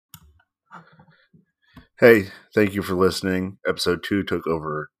Hey, thank you for listening. Episode 2 took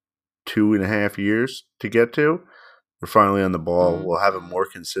over 2.5 years to get to. We're finally on the ball. We'll have a more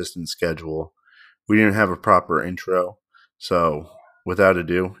consistent schedule. We didn't have a proper intro. So, without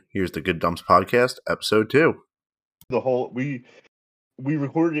ado, here's the Good Dumps Podcast, Episode 2. We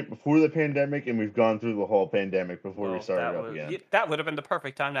recorded it before the pandemic, and we've gone through the whole pandemic before we started up again. That would have been the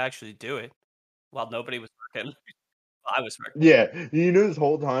perfect time to actually do it while nobody was working. I was working. Yeah, this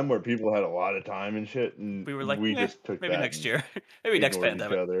whole time where people had a lot of time and shit, and We were like, we "Yeah, just took maybe that next and year, maybe next ignored each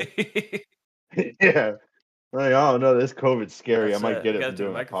pandemic." other. Yeah, like, oh no, this COVID's scary. I That's might it. get We it got from it through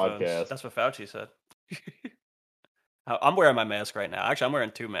the doing a microphones. podcast. That's what Fauci said. I'm wearing my mask right now. Actually, I'm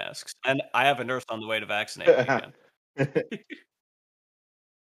wearing 2 masks, and I have a nurse on the way to vaccinate me again.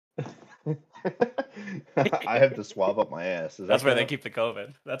 I have to swab up my ass. That's where they keep the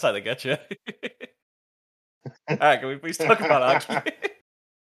COVID. That's how they get you. All right, can we please talk about Oxford?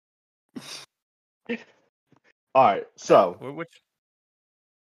 All right, so Which?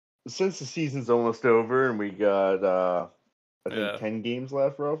 since the season's almost over and we got I think Yeah. 10 games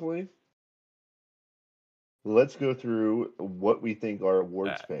left roughly, let's go through what we think our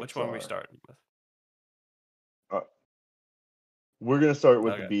awards picks Which one are. are we starting with? We're gonna start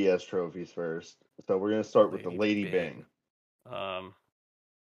with Okay. the BS trophies first. So we're gonna start with the Lady Byng.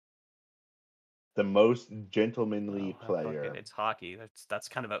 The most gentlemanly player. It's hockey. That's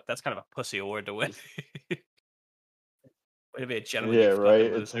kind of a pussy award to win. Way to be a gentleman, Yeah, you right.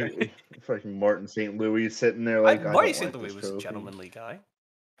 fucking It's loser. like fucking Martin St. Louis sitting there like, I Marty don't St. want Louis this was a trophy. gentlemanly guy,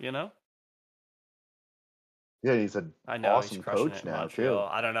 you know. Yeah, he's an awesome he's crushing coach it in now Montreal.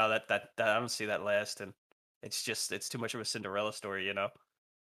 too. I don't know that I don't see that last, and it's too much of a Cinderella story, you know.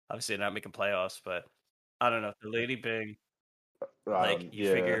 Obviously, they're not making playoffs, but I don't know. The Lady Byng, like you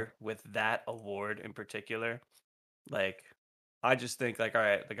Yeah. figure with that award in particular, like I just think like, all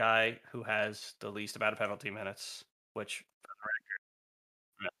right, the guy who has the least amount of penalty minutes, which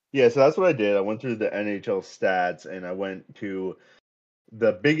Yeah, so that's what I did. I went through the NHL stats and I went to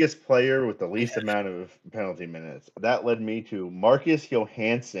the biggest player with the least amount of penalty minutes. That led me to Marcus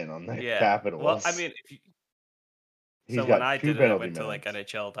Johansson on the Capitals. Well, I mean, He's when got I 2 did it, I penalty went to like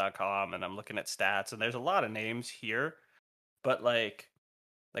minutes. NHL.com and I'm looking at stats, and there's a lot of names here, but like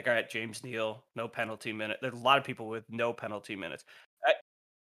all right, James Neal, no penalty minute. There's a lot of people with no penalty minutes.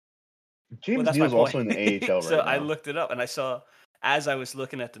 James That's my Neal's point. also in the AHL So right I now. looked it up, and I saw, as I was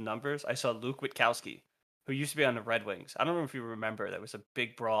looking at the numbers, I saw Luke Witkowski, who used to be on the Red Wings. I don't know if you remember, there was a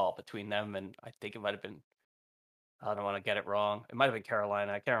big brawl between them, and I think it might have been, I don't want to get it wrong. It might have been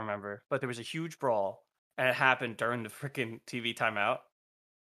Carolina. I can't remember. But there was a huge brawl, and it happened during the freaking TV timeout.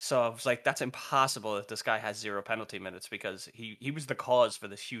 So I was like, that's impossible if this guy has 0 penalty minutes, because he was the cause for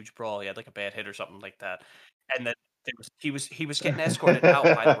this huge brawl. He had like a bad hit or something like that. And then he was getting escorted out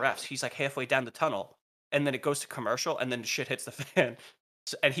by the refs. He's like halfway down the tunnel, and then it goes to commercial, and then shit hits the fan.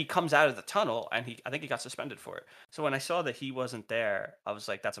 And he comes out of the tunnel, and I think he got suspended for it. So when I saw that he wasn't there, I was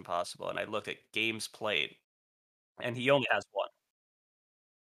like, that's impossible. And I looked at games played, and he only has 1.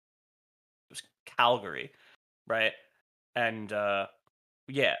 It was Calgary, right? And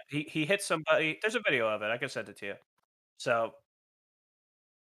yeah, he hit somebody. There's a video of it. I can send it to you. So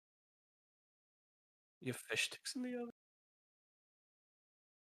you have fish sticks in the oven?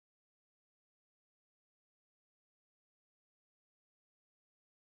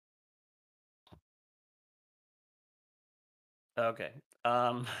 Okay.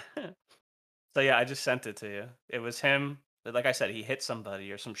 So yeah, I just sent it to you. It was him. Like I said, he hit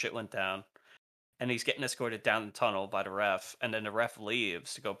somebody or some shit went down, and he's getting escorted down the tunnel by the ref, and then the ref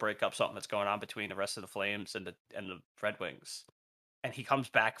leaves to go break up something that's going on between the rest of the Flames and the Red Wings, and he comes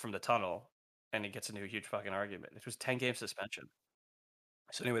back from the tunnel, and he gets into a huge fucking argument. It was 10-game suspension.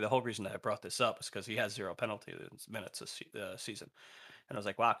 So anyway, the whole reason that I brought this up is because he has 0 penalty minutes this season, and I was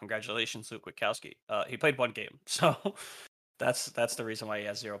like, "Wow, congratulations, Luke Witkowski." He played 1 game, so that's the reason why he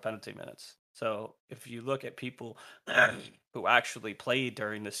has 0 penalty minutes. So if you look at people who actually played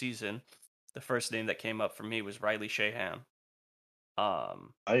during the season, the first name that came up for me was Riley Shahan. I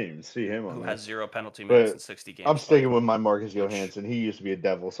didn't even see him on who this. has 0 penalty minutes in But 60 games. I'm sticking with my Marcus Johansson. He used to be a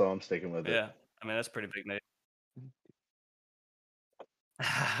Devil, so I'm sticking with it. Yeah, I mean that's a pretty big name.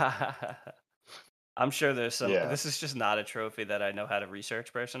 I'm sure there's some. Yeah. This is just not a trophy that I know how to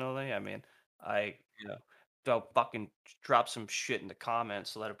research personally. I mean, I don't fucking drop some shit in the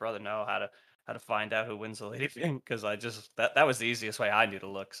comments to let a brother know how to find out who wins the Lady Byng, because I just that was the easiest way I knew to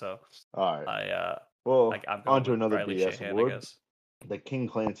look. So All right. I Well, I'm on going to with another Riley BS Shahan, I award, guess. the King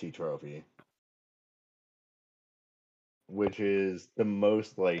Clancy Trophy, which is the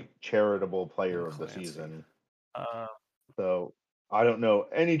most like charitable player of the Clancy. season. Uh, So I don't know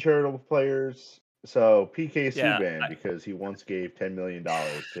any charitable players. So PK Yeah, Subban because he once gave $10 million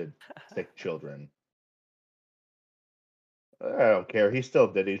to sick children. I don't care. He still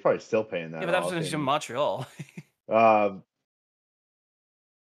did. He's probably still paying yeah, that but that was off. when he's in And Montreal. um,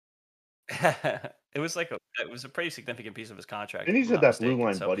 It was a pretty significant piece of his contract, and if he's I'm got not that Blue mistaken.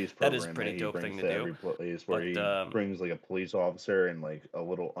 Line So Buddies that is a program that pretty he dope brings thing to to do. every place where But he brings like a police officer and like a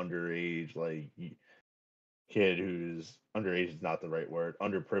little underage kid who's underage is not the right word,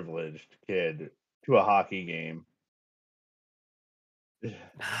 underprivileged kid to a hockey game.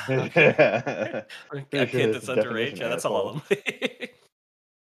 okay, a Pretty sure kid that's the that's underage. definition, Yeah, that's a lot asshole. of money.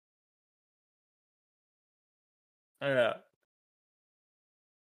 Yeah,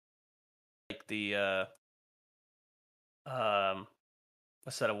 like the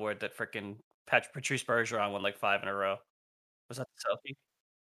what's that award that freaking Patrice Bergeron won like 5 in a row? Was that the selfie?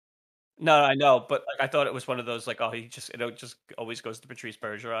 No, I know, but, like, I thought it was one of those, like, oh, just always goes to Patrice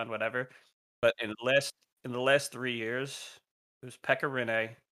Bergeron, whatever. But in the last 3 years, it was Pekka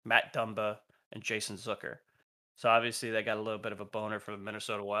Rinne, Matt Dumba, and Jason Zucker. So, obviously, they got a little bit of a boner for the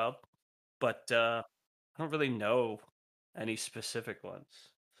Minnesota Wild, but, I don't really know any specific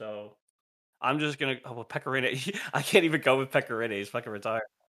ones. So, I'm just gonna well, Pekka Rinne I can't even go with Pekka Rinne, he's fucking retired.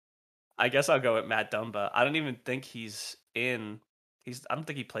 I guess I'll go with Matt Dumba. I don't even think I don't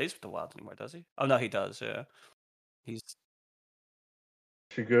think he plays with the Wild anymore, does he? Oh no, he does. Yeah, he's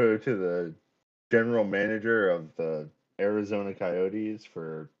Should go to the general manager of the Arizona Coyotes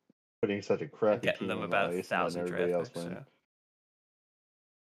for putting such a and crappy getting team them on the about ice and letting 1,000 everybody draft else picks. win. Yeah,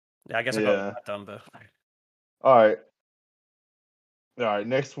 yeah. I guess I'll go with Yeah. Matt Dumba. All right. All right.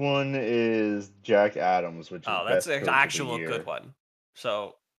 Next one is Jack Adams, which is Oh, that's best an coach of the actual good year. one.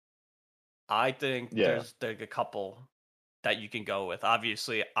 So I think Yeah. there's like a couple that you can go with.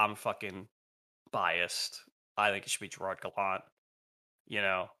 Obviously, I'm fucking biased. I think it should be Gerard Gallant. You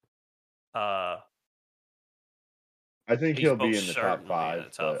know, uh, I think he's he'll be most in the top certainly in the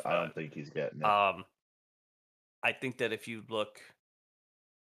 5, top but I five. don't think he's getting it. Um, I think that if you look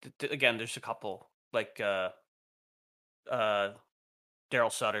again, there's a couple like uh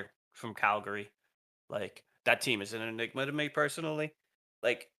Daryl Sutter from Calgary. Like that team is an enigma to me personally.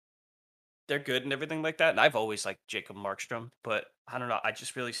 Like they're good and everything like that. And I've always liked Jacob Markstrom, but I don't know. I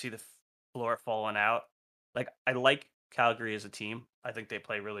just really see the floor falling out. Like I like Calgary as a team. I think they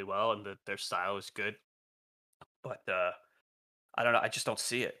play really well and their style is good. But I don't know. I just don't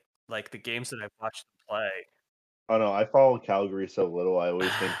see it. Like the games that I've watched them play. Oh no, I follow Calgary so little. I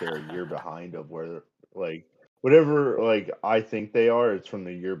always think they're a year behind of where like whatever like I think they are. It's from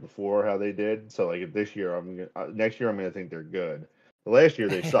the year before how they did. So like if this year next year I'm gonna think they're good. The last year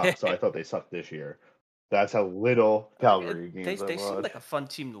they sucked, so I thought they sucked this year. That's how little I mean, Calgary they games I they seem watch. like a fun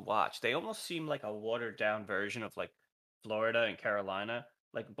team to watch. They almost seem like a watered down version of like Florida and Carolina.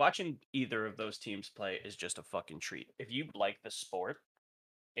 Like watching either of those teams play is just a fucking treat. If you like the sport,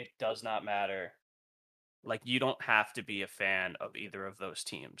 it does not matter. Like you don't have to be a fan of either of those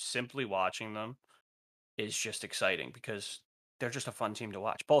teams. Simply watching them is just exciting because they're just a fun team to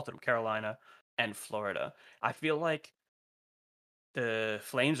watch. Both of them, Carolina and Florida. I feel like the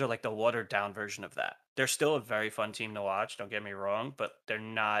Flames are like the watered down version of that. They're still a very fun team to watch, don't get me wrong, but they're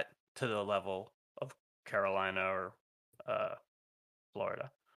not to the level of Carolina or uh,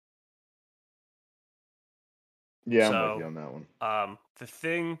 Florida. Yeah, I'm with you So, on that one. the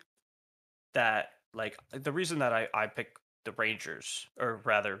thing that like the reason that I picked the Rangers or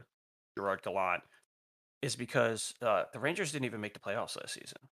rather Gerard Gallant is because the Rangers didn't even make the playoffs last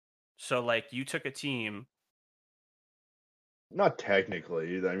season. So like you took a team. Not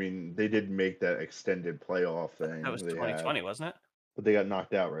technically. I mean, they did make that extended playoff That was thing they had, 2020, wasn't it? but they got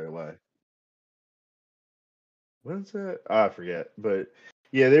knocked out right away. What is that? I forget. But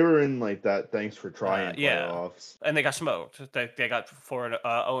yeah, they were in like that thanks for trying Yeah, playoffs. and they got smoked. They got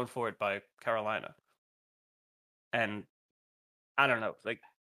 0-4 by Carolina, and I don't know, like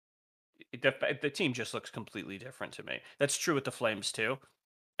the team just looks completely different to me. That's true with the Flames too,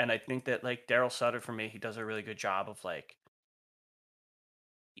 and I think that like Daryl Sutter for me, he does a really good job of like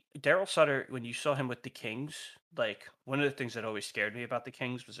Daryl Sutter. When you saw him with the Kings, like one of the things that always scared me about the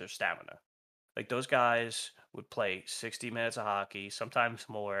Kings was their stamina. Like those guys would play 60 minutes of hockey, sometimes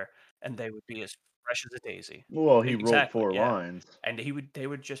more, and they would be as fresh as a daisy. Well, he wrote Exactly, 4 yeah. lines. And they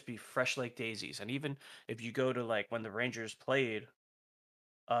would just be fresh like daisies. And even if you go to like when the Rangers played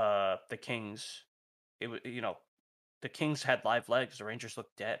the Kings, the Kings had live legs, the Rangers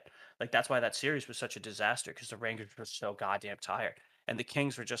looked dead. Like that's why that series was such a disaster because the Rangers were so goddamn tired. And the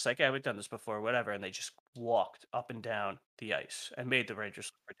Kings were just like, yeah, we've done this before, whatever, and they just walked up and down the ice and made the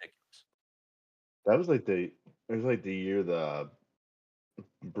Rangers look ridiculous. That was like the it was like the year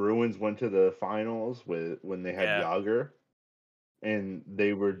Bruins went to the finals when they had Yeah. Yager, and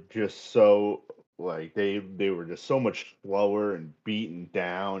they were just so like they were just so much slower and beaten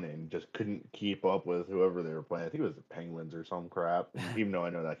down and just couldn't keep up with whoever they were playing. I think it was the Penguins or some crap, even though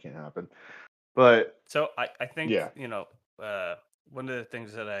I know that can't happen. But So I think, yeah, one of the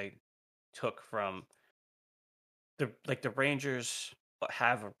things that I took from the Rangers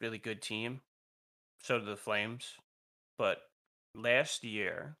have a really good team, so do the Flames, but last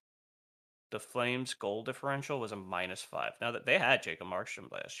year the Flames goal differential was a -5. Now that they had Jacob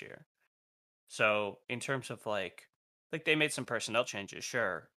Markstrom last year. So in terms of like they made some personnel changes,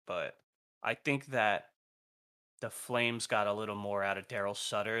 sure, but I think that the Flames got a little more out of Daryl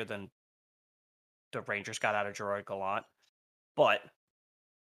Sutter than the Rangers got out of Gerard Gallant. But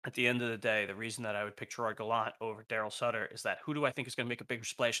at the end of the day, the reason that I would pick Gerard Gallant over Daryl Sutter is that who do I think is going to make a bigger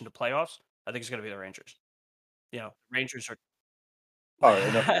splash in the playoffs? I think it's going to be the Rangers. Rangers are. all right,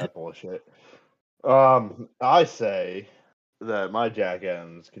 enough of that bullshit. I say that my Jack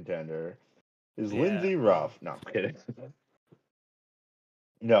Adams contender is Yeah, Lindsey well, Ruff. No, I'm kidding.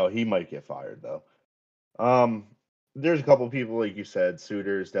 No, he might get fired though. Um, there's a couple people like you said.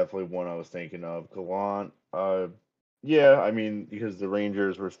 Suter is definitely one I was thinking of. Gallant, yeah, I mean because the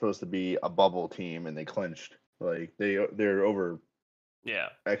Rangers were supposed to be a bubble team and they clinched. Like they're over yeah.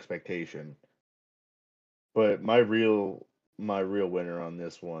 expectation. But my real winner on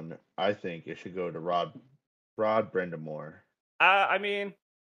this one, I think it should go to Rod Brendamore. I mean,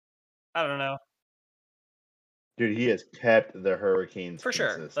 I don't know. Dude, he has kept the Hurricanes For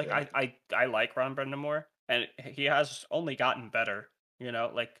sure. Like consistent. I like Ron Brendamore, and he has only gotten better.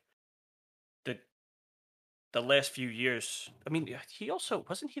 Like the the last few years. I mean, he also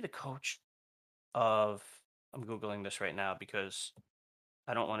wasn't he the coach of. I'm googling this right now because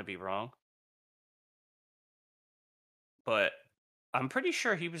I don't want to be wrong, but I'm pretty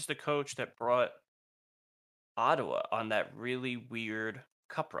sure he was the coach that brought Ottawa on that really weird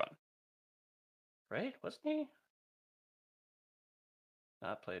cup run. Right? Wasn't he?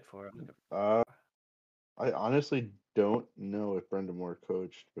 Not played for him. Uh, I honestly don't know if Brendamore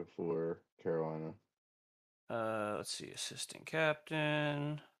coached before Carolina. Let's see. Assistant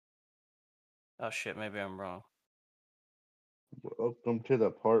captain. Oh shit, maybe I'm wrong. Welcome to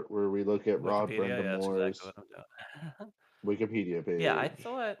the part where we look at Rod Wikipedia, yeah, that's exactly Brendamore's what I'm doing. Wikipedia Yeah, I page.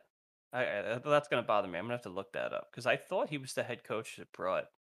 thought that's gonna bother me. I'm gonna have to look that up because I thought he was the head coach that brought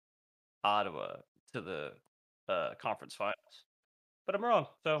Ottawa to the conference finals, but I'm wrong.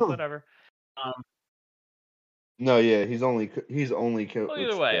 So Huh. whatever. Um, No, yeah, he's only well, either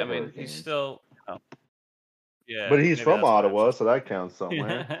coached way, the I mean, he's Hurricanes, still, yeah, but he's maybe from that's why I'm Ottawa, so. so that counts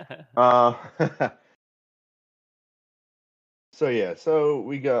somewhere. Uh, so yeah,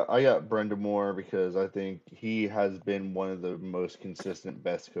 I got Brendamore because I think he has been one of the most consistent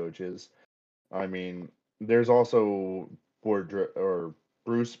best coaches. I mean, there's also Bruce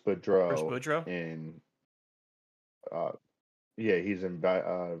Bruce Boudreau Boudreau. in uh yeah, he's in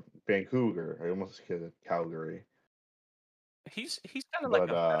Vancouver. I almost said Calgary. He's kind of like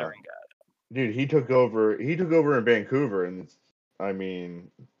But a veteran guy. dude, he took over in Vancouver and I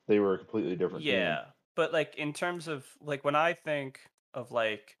mean, they were a completely different team. Yeah, but like in terms of like when I think of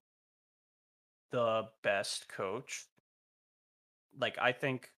like the best coach, like I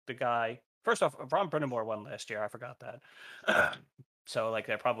think the guy. First off, Ron Brindamore won last year. I forgot that. So like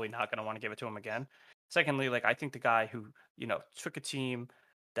they're probably not going to want to give it to him again. Secondly, like I think the guy who took a team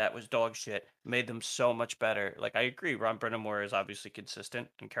that was dog shit, made them so much better. Like I agree, Ron Brindamore is obviously consistent,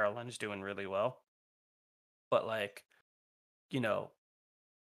 and Carolina's doing really well. But like you know,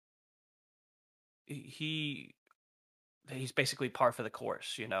 he he's basically par for the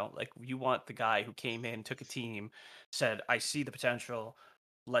course. Like you want the guy who came in, took a team, said, "I see the potential.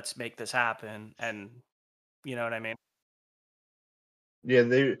 Let's make this happen," and you know what I mean. Yeah,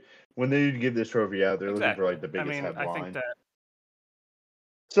 when they give this trophy out, they're looking for Exactly. like the I biggest mean, I think headline. that.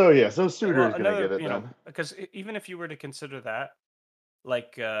 So yeah, so Suter's Well, gonna another, get it then. because even if you were to consider that,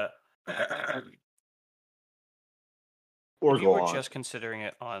 like, Or if you were Gallant. just considering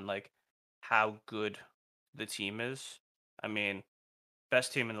it on like how good the team is, I mean,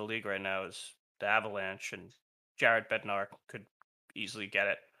 best team in the league right now is the Avalanche, and Jared Bednar could easily get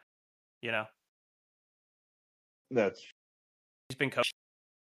it. That's He's been coached.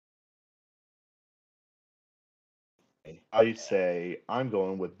 I say I'm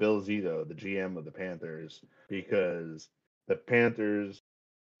going with Bill Zito, the GM of the Panthers, because the Panthers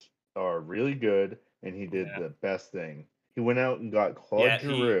are really good, and he did Yeah. the best thing. He went out and got Claude Yeah,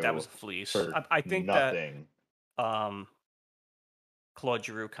 that was Giroux a fleece. for I think that nothing. Claude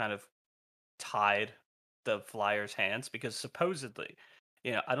Giroux kind of tied the Flyers' hands because supposedly,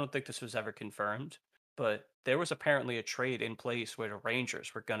 I don't think this was ever confirmed, but there was apparently a trade in place where the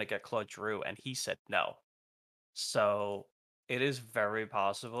Rangers were going to get Claude Giroux, and he said no. So it is very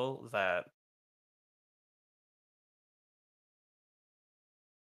possible that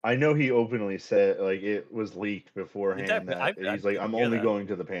I know he openly said, like, it was leaked beforehand that I he's like, did I'm hear only that. going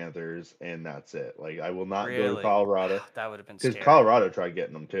to the Panthers, and that's it. Like, I will not go to Really, Colorado that would have been because scary. Colorado tried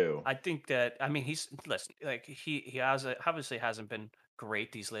getting him too. I think that he's listen like he has obviously hasn't been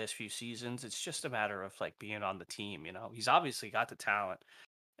great these last few seasons. It's just a matter of like being on the team. He's obviously got the talent.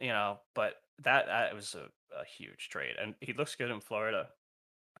 But that was a huge trade, and he looks good in Florida.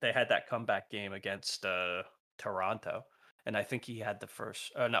 They had that comeback game against Toronto, and I think he had the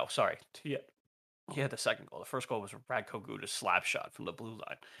first. No, sorry, he had the second goal. The first goal was Radko Gudas slap shot from the blue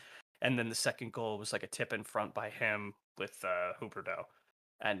line, and then the second goal was like a tip in front by him with Huberdeau,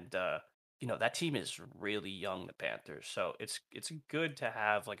 and that team is really young, the Panthers. So it's good to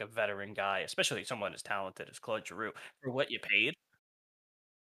have like a veteran guy, especially someone as talented as Claude Giroux, for what you paid.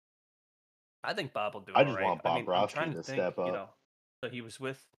 I think Bob will do I all just right. want I mean, I'm Bobrovsky trying to to think. step up. So he was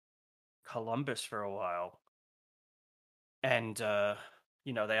with Columbus for a while, and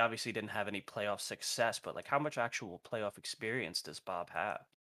they obviously didn't have any playoff success. But like, how much actual playoff experience does Bob have?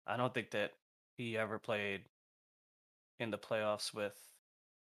 I don't think that he ever played in the playoffs with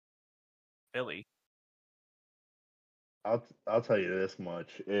Philly. I'll tell you this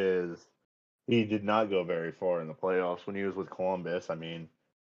much is he did not go very far in the playoffs when he was with Columbus. I mean,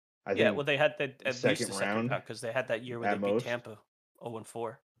 I Yeah, think well, they had at least second the second round round because they had that year where they at beat most. Tampa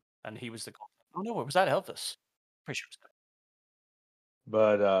 0-4, and he was the goal. Oh no, was that Elvis? Pretty sure it was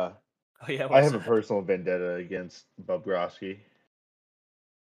But that. Oh yeah, I was have a that? personal vendetta against Bobrovsky.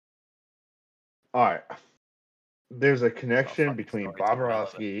 All right, there's a Oh connection fucking between story time. I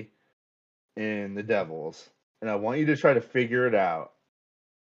love it. Bobrovsky and the Devils, and I want you to try to figure it out.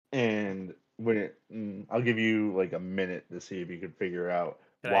 And I'll give you like a minute to see if you can figure out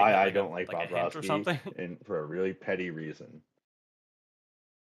Can I why get I don't like like a hint or Bobrovsky, something? and for a really petty reason.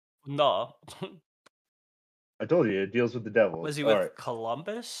 No. I told you it deals with the Was Devils. he All right. with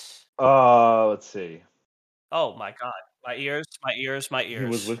Columbus? Let's see. Oh my god. My ears, my ears, my He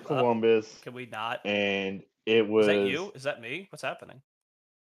was ears. with Up. Columbus, Can we not? and it Is that was you? Is that me? What's happening?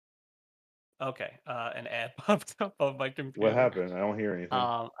 Okay. An ad popped up on my what computer. happened? I don't hear anything.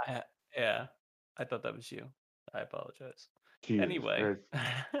 Yeah. I thought that was you. I apologize. Jesus Anyway. Christ.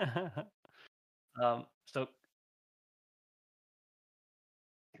 So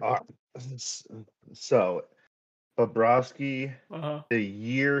All right. So Bobrovsky, uh the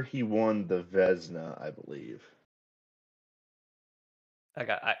year he won the Vesna, I believe.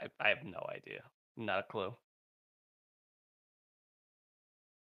 I have no idea. Not a clue.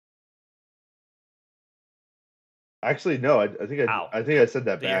 Actually, no. How? I think I said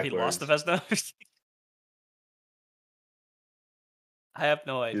that The year he lost the backwards. Vesna? I have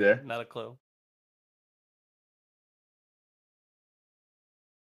no You idea. there? Not a clue.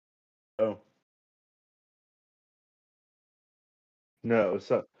 Oh no.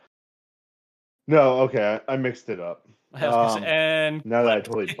 So no. Okay, I mixed it up. I was gonna say, and Now that I clip.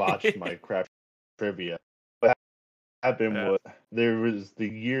 totally botched my crap trivia, what happened Yeah. was there was the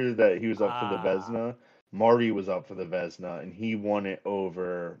year that he was up for the Ah, Vesna. Marty was up for the Vesna, and he won it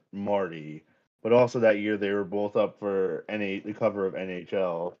over Marty. But also that year they were both up for the cover of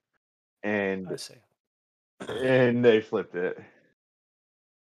NHL, I and see. they flipped it.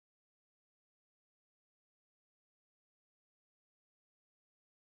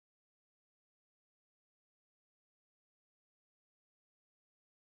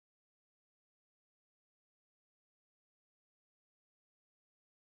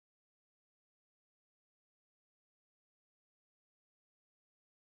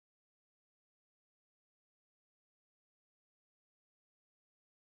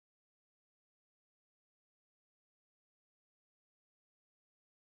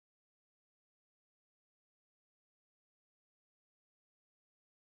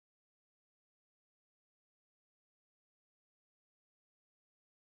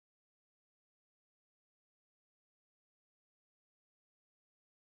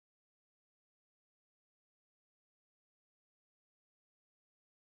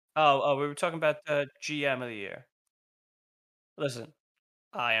 Oh, we were talking about the GM of the year. Listen,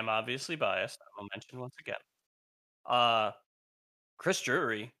 I am obviously biased. I will mention once again. Uh, Chris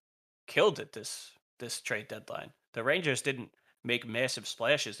Drury killed it this trade deadline. The Rangers didn't make massive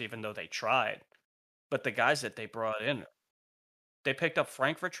splashes, even though they tried. But the guys that they brought in, they picked up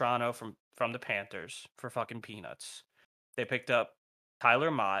Frank Vetrano from the Panthers for fucking peanuts. They picked up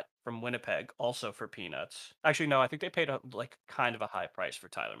Tyler Mott from Winnipeg, also for peanuts. Actually, no, I think they paid kind of a high price for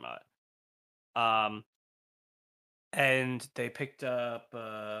Tyler Mott. And they picked up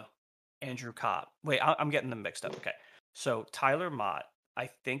Andrew Copp. Wait, I'm getting them mixed up. Okay, so Tyler Mott, I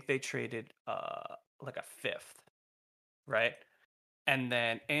think they traded like a fifth, right? And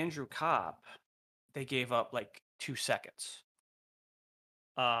then Andrew Copp, they gave up like 2 seconds.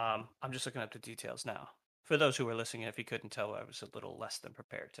 I'm just looking up the details now. For those who were listening, if you couldn't tell, I was a little less than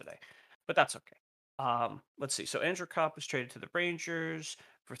prepared today, but that's okay. Let's see. So Andrew Copp was traded to the Rangers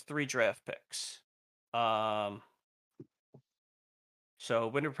for 3 draft picks. So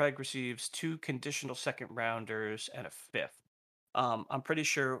Winnipeg receives 2 conditional second rounders and a fifth. I'm pretty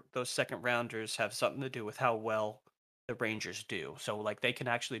sure those second rounders have something to do with how well the Rangers do. So like they can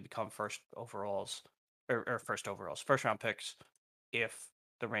actually become first round picks if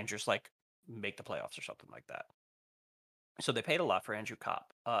the Rangers like make the playoffs or something like that. So they paid a lot for Andrew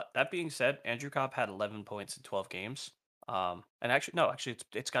Copp. That being said, Andrew Copp had 11 points in 12 games. And actually,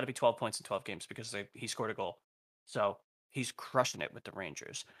 it's got to be 12 points in 12 games because he scored a goal. So he's crushing it with the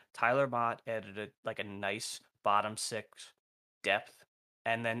Rangers. Tyler Mott added a nice bottom 6 depth.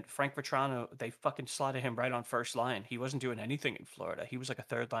 And then Frank Vetrano, they fucking slotted him right on first line. He wasn't doing anything in Florida. He was like a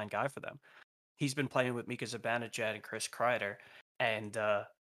third line guy for them. He's been playing with Mika Zibanejad and Chris Kreider, and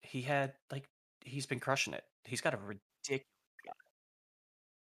he's been crushing it. He's got a ridiculous.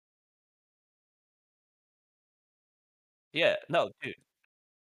 Yeah, no, dude.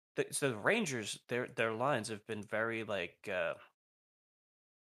 So the Rangers, their lines have been very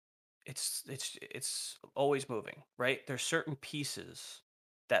it's always moving, right? There's certain pieces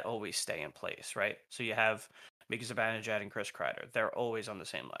that always stay in place, right? So you have Mika Zibanejad and Chris Kreider. They're always on the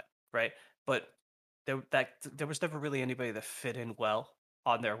same line, right? But there was never really anybody that fit in well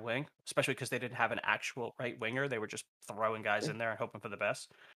on their wing, especially because they didn't have an actual right winger. They were just throwing guys in there and hoping for the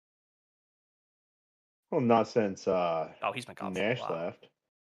best. Well, not since He's been gone for a Nash while.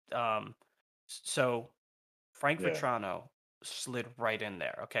 left. So Frank Yeah. Vetrano slid right in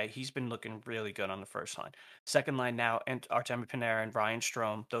there. Okay, he's been looking really good on the first line. Second line now, and Artemi Panarin, Ryan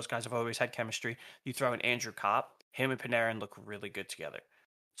Strome. Those guys have always had chemistry. You throw in Andrew Copp, him and Panarin look really good together.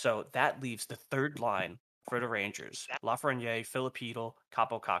 So that leaves the third line for the Rangers: Lafreniere, Filipino,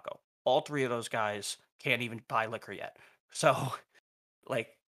 Capo Caco. All 3 of those guys can't even buy liquor yet. So,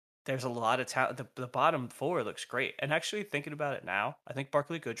 like, there's a lot of talent. The bottom 4 looks great. And actually, thinking about it now, I think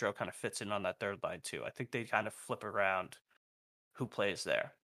Barclay Goodrow kind of fits in on that third line too. I think they kind of flip around who plays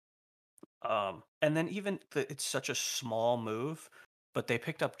there. And then it's such a small move, but they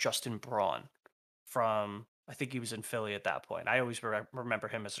picked up Justin Braun from, I think he was in Philly at that point. I always remember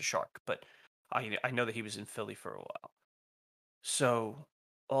him as a Shark, but I know that he was in Philly for a while. So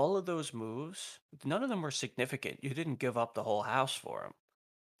all of those moves, none of them were significant. You didn't give up the whole house for him,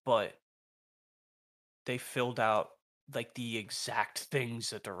 but they filled out like the exact things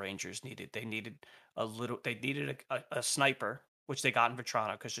that the Rangers needed. They needed a sniper, which they got in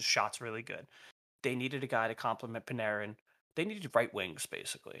Vetrano because his shot's really good. They needed a guy to complement Panarin. They needed right wings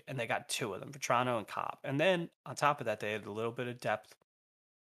basically, and they got 2 of them, Vetrano and Copp. And then on top of that, they had a little bit of depth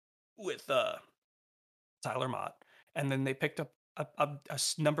with Tyler Mott, and then they picked up a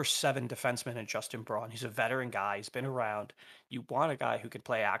number 7 defenseman in Justin Braun. He's a veteran guy. He's been around. You want a guy who can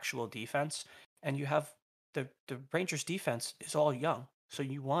play actual defense, and you have the Rangers defense is all young, so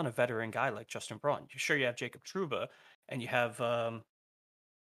you want a veteran guy like Justin Braun. You sure you have Jacob Trouba, and you have the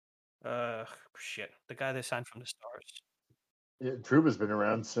guy they signed from the Stars. Yeah, Trouba's been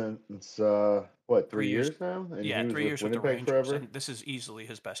around since what, 3 years now, and Yeah, he was 3 with years with the Winnipeg Rangers, forever. and this is easily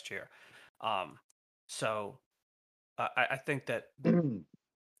his best year. So I think that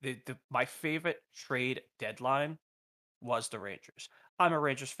my favorite trade deadline was the Rangers. I'm a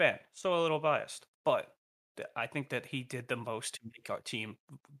Rangers fan, so a little biased, but I think that he did the most to make our team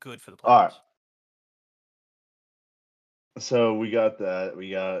good for the All right. playoffs. So we got that.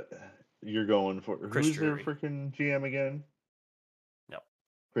 You're going for Chris who's their Drury. freaking GM again? No,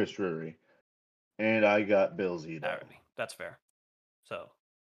 Chris Drury. And I got Bill Zito. Alrighty, that's fair. So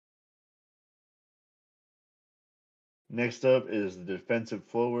next up is the defensive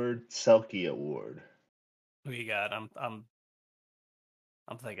forward Selke Award. who you got? I'm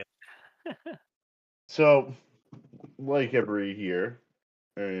thinking. So, like every year,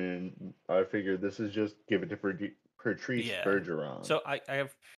 and I figured this is just give it to Patrice Bergeron. So I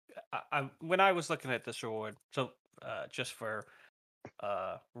have when I was looking at this award, so just for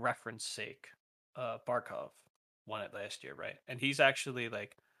reference sake, Barkov won it last year, right? And he's actually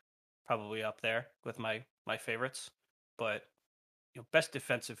like probably up there with my favorites. But best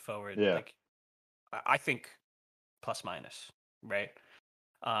defensive forward, Yeah. like I think plus minus, right?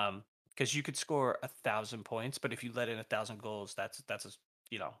 Because you could score 1,000 points, but if you let in 1,000 goals, that's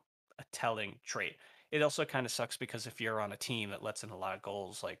a telling trait. It also kind of sucks because if you're on a team that lets in a lot of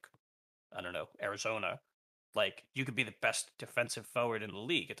goals, like I don't know, Arizona, like you could be the best defensive forward in the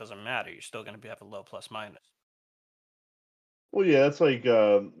league. It doesn't matter. You're still going to have a low plus minus. Well, yeah, that's like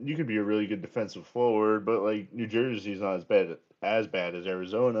you could be a really good defensive forward, but like New Jersey's not as bad as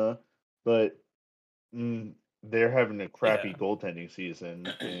Arizona, but they're having a crappy Yeah. goaltending season,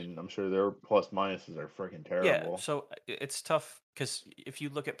 and I'm sure their plus minuses are freaking Yeah, terrible. so it's tough because if you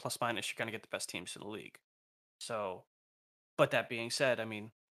look at plus minus, you're going to get the best teams in the league. So, but that being said, I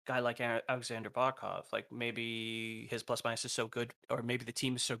mean, guy like Alexander Barkov, like maybe his plus minus is so good, or maybe the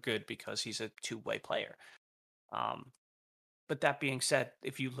team is so good because he's a two-way player. But that being said,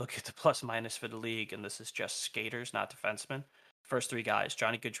 if you look at the plus minus for the league, and this is just skaters, not defensemen, first three guys,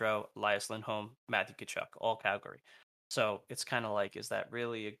 Johnny Gaudreau, Elias Lindholm, Matthew Tkachuk, all Calgary. So it's kind of like, is that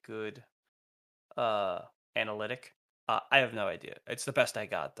really a good analytic? I have no idea. It's the best I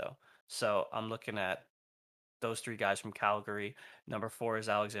got, though. So I'm looking at those three guys from Calgary. Number 4 is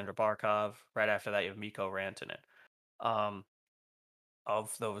Alexander Barkov. Right after that, you have Mikko Rantanen.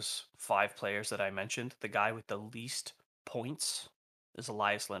 Of those 5 players that I mentioned, the guy with the least points is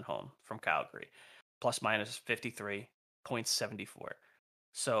Elias Lindholm from Calgary, plus minus 53, points 74.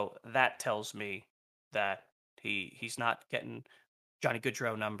 So that tells me that he's not getting Johnny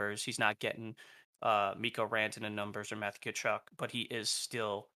Gaudreau numbers. He's not getting Mikko Rantanen numbers or Matthew Tkachuk, but he is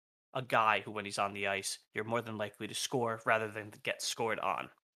still a guy who, when he's on the ice, you're more than likely to score rather than get scored on.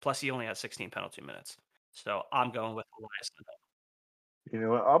 Plus, he only has 16 penalty minutes. So I'm going with Elias Lindholm. You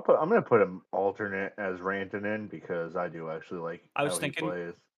know what? I'm gonna put him alternate as Rantanen because I do actually like how he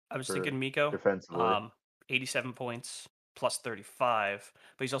plays. I was thinking Mikko, defensively. 87 points plus 35,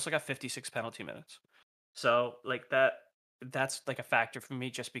 but he's also got 56 penalty minutes. So like that's like a factor for me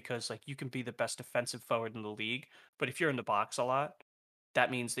just because like you can be the best defensive forward in the league, but if you're in the box a lot,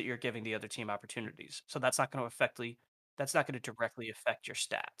 that means that you're giving the other team opportunities. So that's not going to directly affect your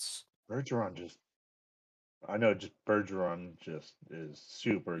stats. Bergeron just is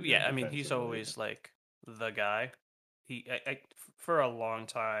super good. Yeah, I mean he's always like the guy. For a long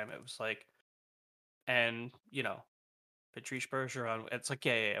time it was like, and Patrice Bergeron. It's like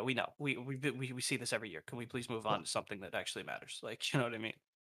yeah, we know we see this every year. Can we please move on to something that actually matters? Like you know what I mean?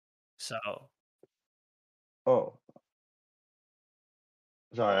 So. Oh,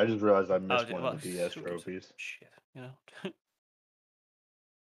 sorry, I just realized I missed one Well, of the DS trophies. Shit,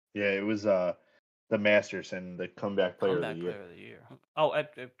 Yeah, it was the Masterson, the comeback player of the year. Player of the year. Oh,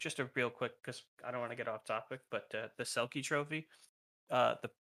 just a real quick, because I don't want to get off topic, but the Selke Trophy,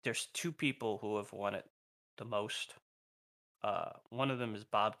 there's 2 people who have won it the most. One of them is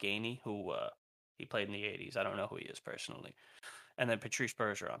Bob Gainey, who he played in the 80s. I don't know who he is personally. And then Patrice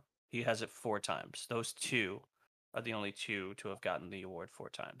Bergeron. He has it 4 times. Those 2 are the only 2 to have gotten the award 4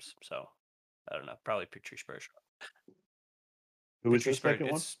 times. So, I don't know. Probably Patrice Bergeron. Who was the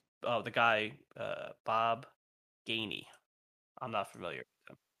second one? Oh, the guy, Bob Gainey. I'm not familiar with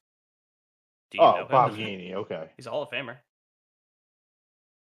him. Do you know him? Bob Gainey. Okay. He's a Hall of Famer.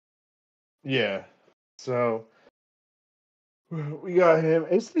 Yeah. So we got him.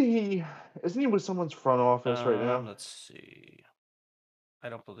 Isn't he with someone's front office right now? Let's see. I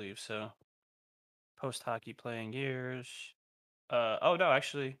don't believe so. Post hockey playing years. Oh no,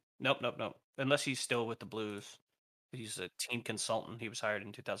 actually, nope. Unless he's still with the Blues. He's a team consultant. He was hired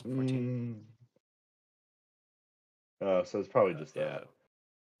in 2014. So it's probably just that.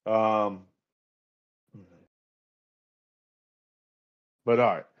 But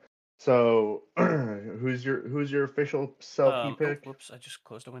all right. So who's your official Selke pick? Whoops! I just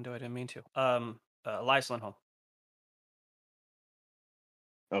closed a window. I didn't mean to. Elias Lindholm.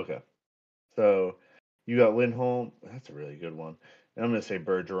 Okay. So you got Lindholm. That's a really good one. And I'm gonna say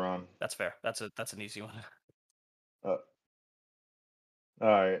Bergeron. That's fair. That's an easy one. All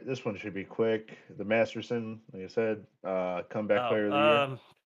right, this one should be quick. The Masterson, like I said, comeback player of the year. I don't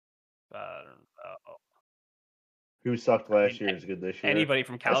know. Who sucked last year is good this year? Anybody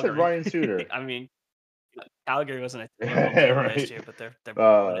from Calgary. I said Ryan Suter. I mean, Calgary wasn't a right. last year, but they're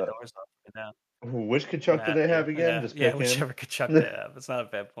blowing the doors off now. Which Tkachuk do they have again? Yeah, whichever Tkachuk they have. It's not a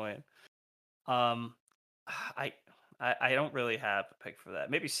bad point. I don't really have a pick for that.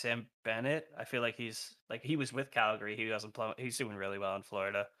 Maybe Sam Bennett. I feel like he was with Calgary. He doesn't play. He's doing really well in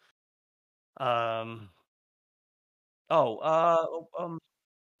Florida. Like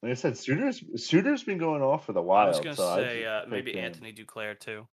I said, Suter's been going off for the Wild. I was gonna say maybe Anthony Duclair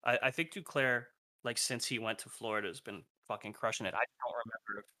too. I think Duclair, like since he went to Florida, has been fucking crushing it. I don't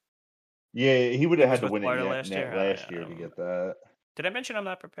remember. Yeah, he would have had to win it last year to get that. Did I mention I'm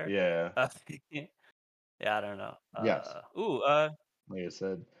not prepared? Yeah. Yeah, I don't know. Yes. Ooh, Like I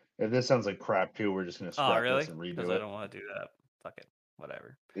said, if this sounds like crap too, we're just gonna oh, scrap this really? and Because redo I it. don't want to do that. Fuck it.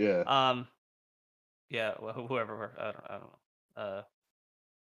 Whatever. Yeah. Yeah, well, whoever, I don't know.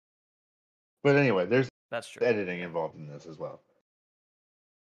 But anyway, there's That's true. editing Yeah. involved in this as well.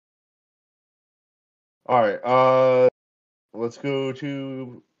 All right. Let's go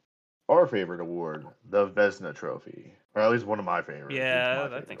to our favorite award, the Vesna Trophy, or at least one of my favorites. It's my Yeah, I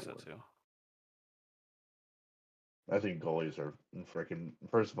favorite think so award. too. I think goalies are freaking.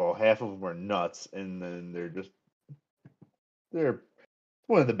 First of all, half of them are nuts, and then they're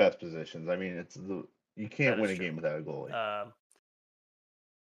one of the best positions. I mean, you can't That win is a true. game without a goalie.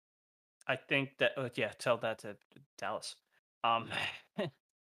 I think that, yeah, tell that to Dallas.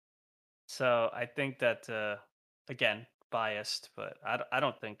 So I think that, again, biased, but I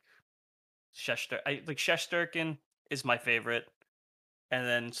don't think Shesterkin is my favorite. And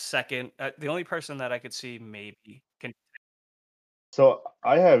then second, the only person that I could see maybe can. So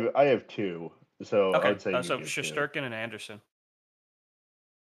I have two. So I Okay, would say you so get two. Shesterkin and Anderson.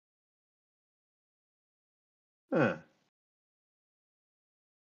 Huh.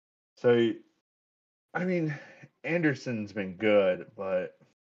 So I mean, Anderson's been good, but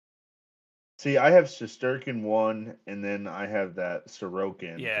see, I have Shesterkin one, and then I have that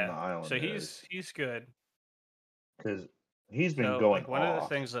Sorokin from the Yeah, so Islanders he's good. because he's been So going like one of the off.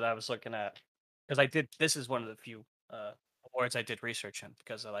 things that I was looking at, because this is one of the few awards I did research in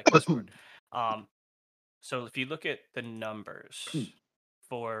because I like this award. So if you look at the numbers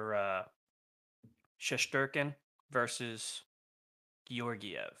for Shesterkin versus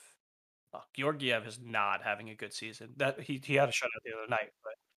Georgiev. Georgiev is not having a good season. That he had a shutout the other night,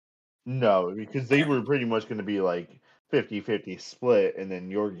 but No, because they were pretty much going to be like 50-50 split, and then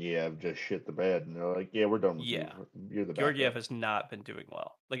Georgiev just shit the bed, and they're like, "Yeah, we're done with you. yeah, You're the Georgiev backup." has not been doing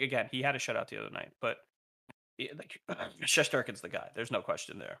well. Like again, he had a shutout the other night, but like Shesterkin's the guy. There's no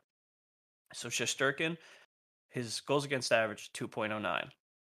question there. So Shesterkin, his goals against average is 2.09,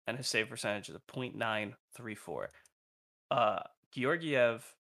 and his save percentage is a .934. Georgiev,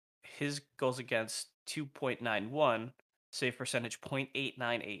 his goals against 2.91, save percentage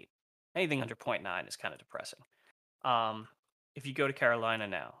 .898. Anything under .9 is kind of depressing. If you go to Carolina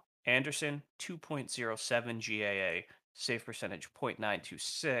now, Anderson 2.07 GAA, save percentage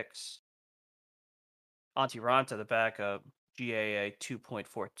 .926. Antti Ranta, the backup, GAA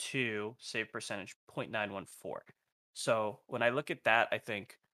 2.42, save percentage .914. So when I look at that, I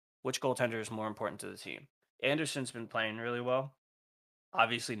think which goaltender is more important to the team? Anderson's been playing really well.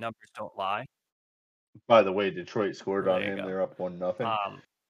 Obviously, numbers don't lie. By the way, Detroit scored Well, on there you him. go. They're up 1-0. Um,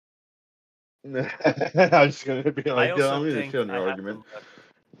 I was just gonna be I like, also I'm gonna shit think on I your have to argument.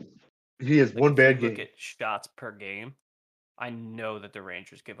 look, He has like one if you bad look game. at shots per game, I know that the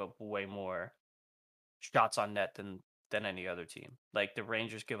Rangers give up way more shots on net than any other team. Like the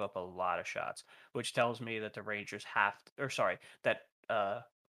Rangers give up a lot of shots, which tells me that the Rangers that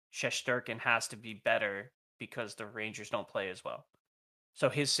Shesterkin has to be better because the Rangers don't play as well. So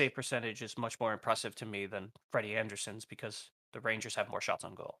his save percentage is much more impressive to me than Freddie Anderson's because the Rangers have more shots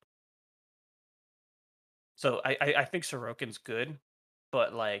on goal. So I think Sorokin's good,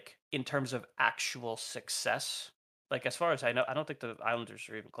 but like in terms of actual success, like as far as I know, I don't think the Islanders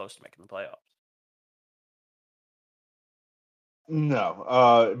are even close to making the playoffs.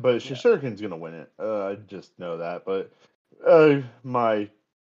 No, but Yeah. Shesterkin's gonna win it. I just know that. But uh, my,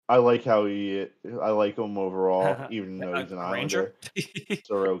 I like I like him overall, even though he's an A Ranger? Islander.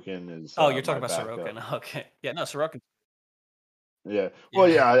 Sorokin is Oh, you're my talking about backup. Sorokin. Okay. Yeah, no, Sorokin. Yeah. Well,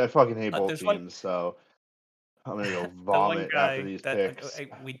 Yeah. yeah, I fucking hate both There's one teams, so I'm gonna go the one vomit after guy these that picks.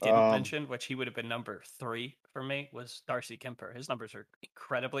 we didn't mention, which he would have been number 3 for me, was Darcy Kemper. His numbers are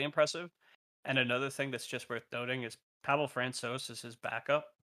incredibly impressive. And another thing that's just worth noting is Pavel Francouz is his backup,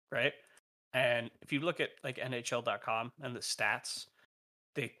 right? And if you look at like NHL.com and the stats,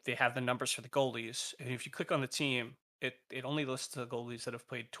 they have the numbers for the goalies. And if you click on the team, it only lists the goalies that have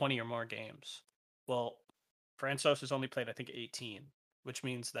played 20 or more games. Well, Francouz has only played, I think, 18, which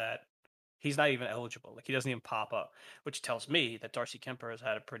means that he's not even eligible. Like he doesn't even pop up, which tells me that Darcy Kemper has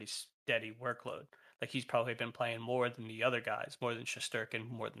had a pretty steady workload. Like he's probably been playing more than the other guys, more than Shesterkin,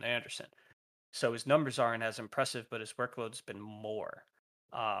 more than Anderson. So his numbers aren't as impressive, but his workload's been more.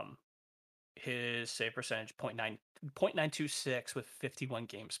 Um, his save percentage 0.926 with 51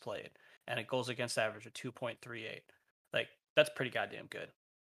 games played, and a goals against average of 2.38. Like that's pretty goddamn good.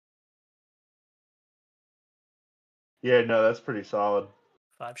 Yeah, no, that's pretty solid.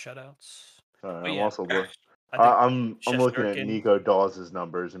 5 shutouts. I'm Yeah, also look. I think I'm looking at Shesterkin. Nico Dawes'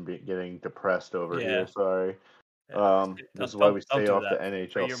 numbers and getting depressed over here. Yeah, Sorry. Yeah, This is why we don't stay do off the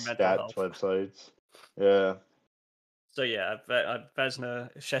that for NHL your mental stats health. websites. Yeah. So yeah, Vesna,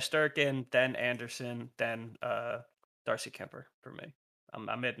 Shesterkin, then Anderson, then Darcy Kemper for me. I'm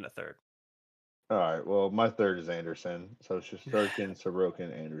in the third. All right. Well, my third is Anderson. So Shesterkin,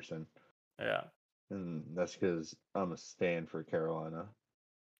 Sorokin, Anderson. Yeah. And that's because I'm a stand for Carolina.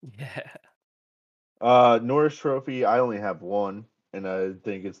 Yeah. Norris Trophy, I only have one, and I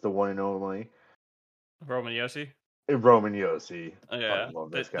think it's the one and only. Roman Yossi. Roman Yossi. I Yeah.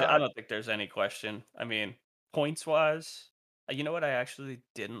 love this I guy. don't think there's any question. I mean, points wise, you know what I actually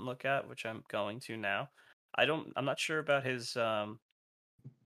didn't look at, which I'm going to now. I'm not sure about his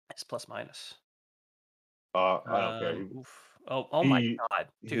plus minus. I don't care. Oof. Oh my god,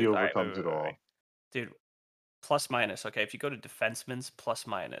 He dude! All right, overcomes it all. dude. Plus minus. Okay, if you go to defensemen's plus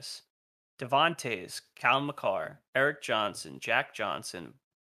minus, Devontae's, Cal McCarr, Eric Johnson, Jack Johnson,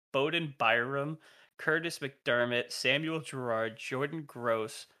 Bowden Byram, Curtis McDermott, Samuel Girard, Jordan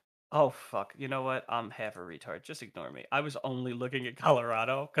Gross. Oh fuck! You know what? I'm half a retard. Just ignore me. I was only looking at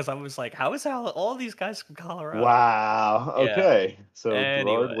Colorado because I was like, "How is all these guys from Colorado?" Wow. Yeah. Okay. So Gerard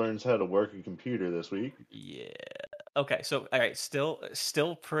Anyway, learns how to work a computer this week. yeah. Okay, so all right,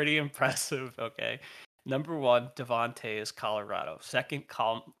 still pretty impressive. Okay, number one, Devontae is Colorado. Second,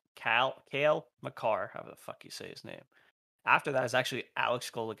 Kale McCarr, how the fuck you say his name. After that is actually Alex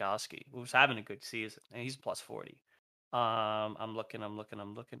Goligoski, who's having a good season, and he's plus 40. I'm looking.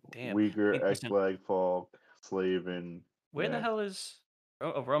 Damn. Uyghur, Listen, Ekblag, Falk, Slavin. where the Yeah. hell is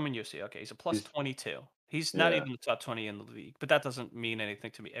Roman Yossi? Okay, he's a plus He's 22. He's not yeah. even the top 20 in the league, but that doesn't mean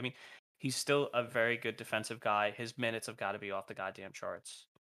anything to me. I mean, he's still a very good defensive guy. His minutes have got to be off the goddamn charts.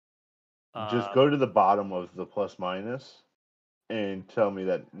 Just Um, go to the bottom of the plus minus and tell me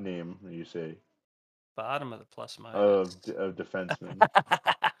that name you say bottom of the plus of minus. of defenseman.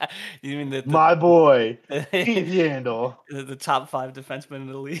 You mean My boy, Keith the Yandel. the top 5 defensemen in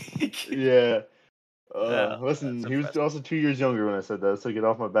the league? Yeah. Yeah, Listen, that's he was impressive. also 2 years younger when I said that, so get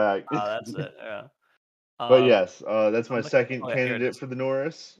off my back. Oh, that's it. Yeah. But Um, yes, that's I'm my looking. second Oh, yeah, here it candidate is. for the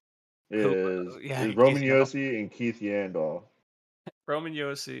Norris Who? is Yeah, Roman Casey Yandel. Yossi and Keith Yandel. Roman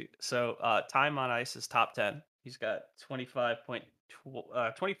Yossi. So time on ice is top 10. He's got 25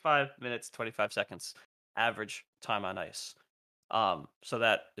 minutes, 25 seconds average time on ice. So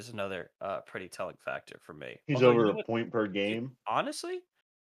that is another pretty telling factor for me. He's Although you over know a what, point per game. honestly,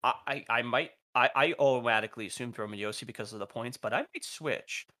 I might I automatically assumed Roman Yossi because of the points, but I might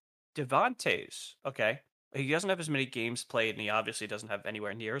switch. Devontae's okay. He doesn't have as many games played, and he obviously doesn't have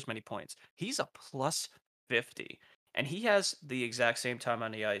anywhere near as many points. He's a plus 50, and he has the exact same time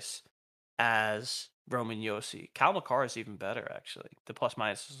on the ice as Roman Yossi. Cal McCarr is even better, actually. The plus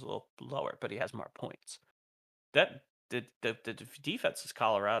minus is a little lower, but he has more points. That the defense is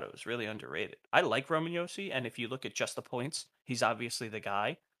Colorado is really underrated. I like Roman Yossi, and if you look at just the points, he's obviously the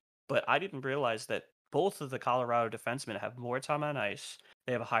guy. But I didn't realize that both of the Colorado defensemen have more time on ice.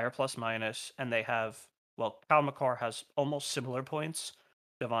 They have a higher plus minus, and they have Cal McCarr has almost similar points.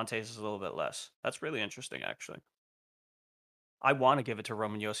 Devontae's is a little bit less. That's really interesting, actually. I want to give it to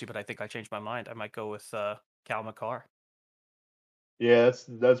Roman Yossi, but I think I changed my mind. I might go with Cal McCarr. Yeah,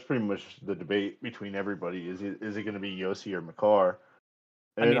 that's pretty much the debate between everybody. Is it going to be Yossi or McCarr?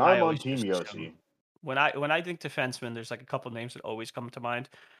 I And mean, I I'm on always Team just Yossi. assume when I think defenseman, there's like a couple names that always come to mind.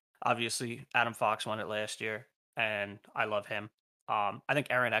 Obviously, Adam Fox won it last year, and I love him. I think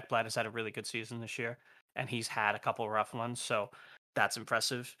Aaron Ekblad has had a really good season this year, and he's had a couple rough ones, so that's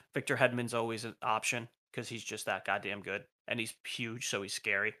impressive. Victor Hedman's always an option because he's just that goddamn good, and he's huge, so he's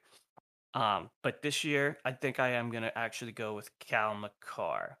scary. But this year, I think I am gonna actually go with Cal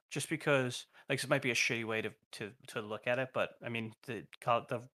McCarr, just because like this might be a shitty way to look at it, but I mean the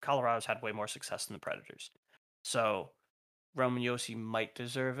Colorado's had way more success than the Predators, so Roman Yossi might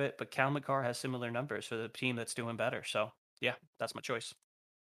deserve it, but Cal McCarr has similar numbers for the team that's doing better. So yeah, that's my choice.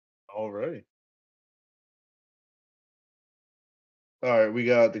 All right. All right, we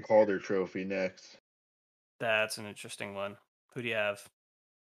got the Calder Trophy next. That's an interesting one. Who do you have?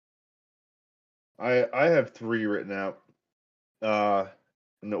 I have 3 written out.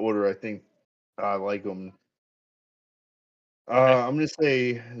 In the order I think I like them. Okay. I'm gonna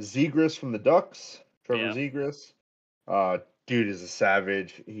say Zegras from the Ducks, Trevor Yeah. Zegras. Dude is a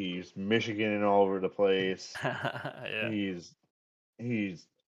savage. He's Michigan and all over the place. Yeah. He's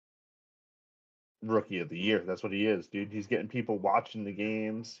rookie of the year. That's what he is, dude. He's getting people watching the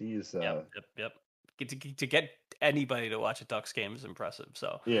games. He's Yep. To get anybody to watch a Ducks game is impressive.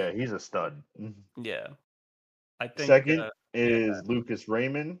 So yeah, he's a stud. yeah, I think Second yeah. is Lucas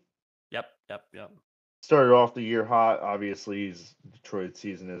Raymond. Yep. Started off the year hot. Obviously, Detroit's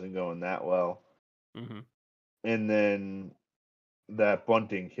season isn't going that well. Hmm. and then that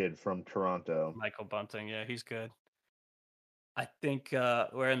Bunting kid from Toronto. Michael Bunting, yeah, he's good. I think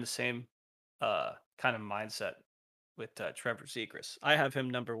we're in the same kind of mindset with Trevor Zegras. I have him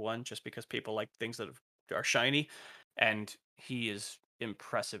number one just because people like things that are shiny, and he is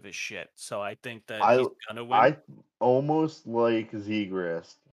impressive as shit. So I think that I he's gonna win. I almost like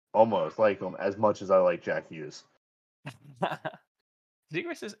Zegras, almost like him as much as I like Jack Hughes.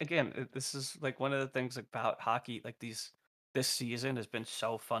 Zegras is again. This is like one of the things about hockey. Like this season has been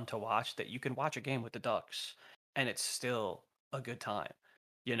so fun to watch that you can watch a game with the Ducks, and it's still a good time.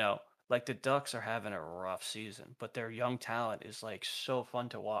 You know, like the Ducks are having a rough season, but their young talent is like so fun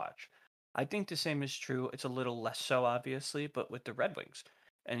to watch. I think the same is true. It's a little less so, obviously, but with the Red Wings.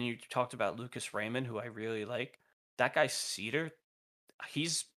 And you talked about Lucas Raymond, who I really like. That guy Cedar,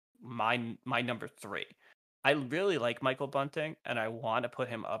 he's my number three. I really like Michael Bunting, and I want to put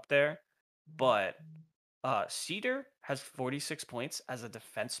him up there, but Cedar has 46 points as a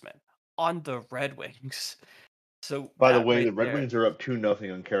defenseman on the Red Wings. So By the that way, right the Red there, Wings are up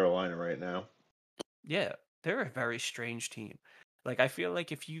 2-0 on Carolina right now. yeah, they're a very strange team. Like I feel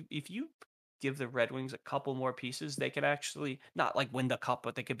like if you give the Red Wings a couple more pieces, they could actually not like win the cup,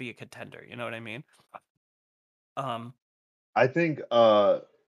 but they could be a contender. You know what I mean? Um, I think a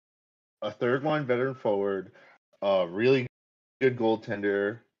third line veteran forward, a really good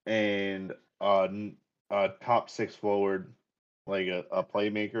goaltender, and a top six forward, like a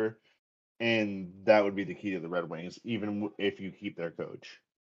playmaker, and that would be the key to the Red Wings, even if you keep their coach.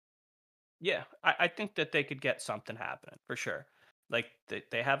 yeah, I think that they could get something happening for sure. Like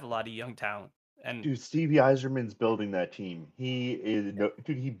they have a lot of young talent, and Dude, Stevie Eiserman's building that team. He is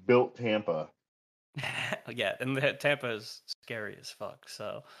dude. He built Tampa. yeah, and Tampa is scary as fuck.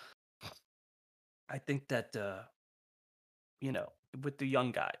 So I think that you know, with the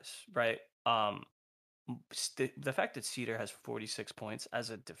young guys, right? The fact that Cedar has 46 points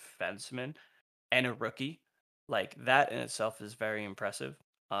as a defenseman and a rookie, like that in itself is very impressive.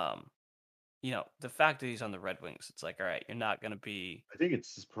 Um, the fact that he's on the Red Wings, it's like, all right, you're not gonna be I think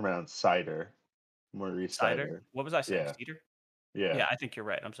it's pronounced Cider, Maurice Cider. Cider. What was I saying? Yeah, Cedar? yeah. Yeah, I think you're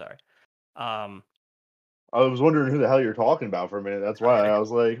right. I'm sorry. Um, I was wondering who the hell you're talking about for a minute. That's why I was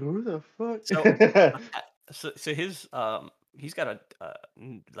like, who the so, fuck? so his he's got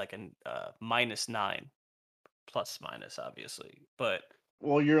like a -9 plus minus obviously, but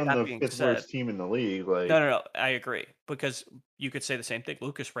Well, you're on that the being fifth said, worst team in the league. no, Like, no, no, I agree because you could say the same thing.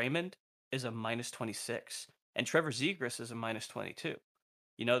 Lucas Raymond is a -26, and Trevor Zegras is a -22.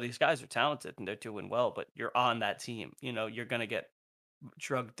 These guys are talented and they're doing well, but you're on that team. You're gonna get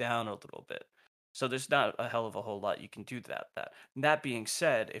drugged down a little bit. So there's not a hell of a whole lot you can do that being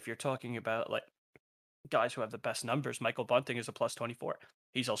said, if you're talking about like guys who have the best numbers, Michael Bunting is a +24.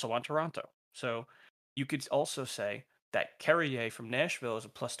 He's also on Toronto. So you could also say that Carrier from Nashville is a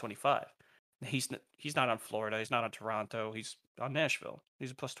 +25. He's not on Florida. He's not on Toronto. He's on Nashville.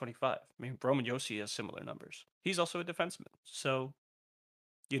 He's a +25. I mean, Roman Josi has similar numbers. He's also a defenseman. So,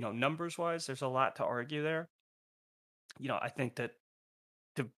 numbers wise, there's a lot to argue there. I think that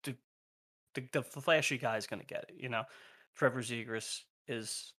the flashy guy is going to get it. Trevor Zegras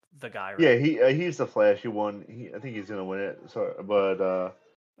is the guy yeah, right. he's the flashy one. I think he's gonna win it. So, but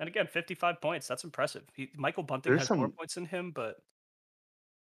And again, 55 points. That's impressive. Michael Bunting there's has more some. points than him, but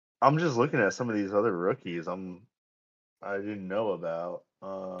I'm just looking at some of these other rookies. I didn't know about.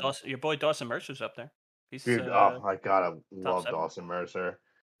 Your boy Dawson Mercer's up there. He's Dude, oh my god, I top love 7. Dawson Mercer.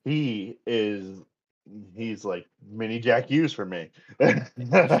 He is. He's like mini Jack Hughes for me.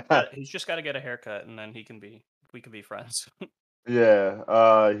 He's just got to get a haircut, and then we can be friends.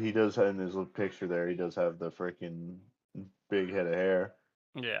 Yeah, he does in his little picture there. He does have the freaking big head of hair.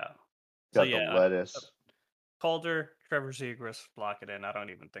 Yeah. So Got the yeah, lettuce. Calder, Trevor Zegras, lock it in. I don't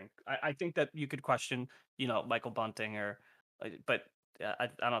even think. I think that you could question, Michael Bunting but I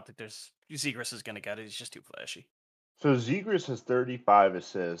don't think there's Zegras is going to get it. He's just too flashy. So Zegras has 35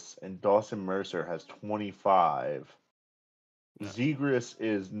 assists and Dawson Mercer has 25. No. Zegras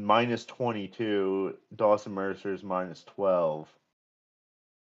is -22. Dawson Mercer is -12.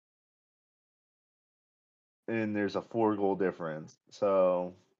 And there's a 4-goal difference.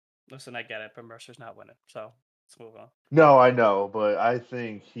 So Listen, I get it, but Mercer's not winning. So let's move on. no, I know, but I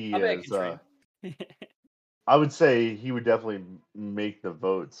think he I'll make is. a trade. I would say he would definitely make the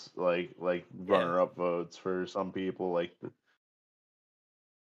votes, like Yeah. runner-up votes for some people. Like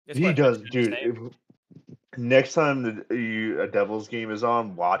It's he worth does, mentioning his dude. name. Next time a Devils game is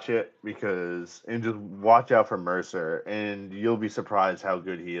on, watch it and just watch out for Mercer, and you'll be surprised how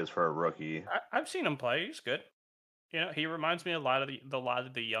good he is for a rookie. I've seen him play. He's good. He reminds me a lot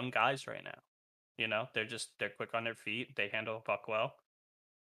of the young guys right now. You know, they're quick on their feet. They handle a puck well.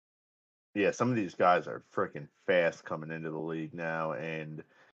 Yeah, some of these guys are freaking fast coming into the league now, and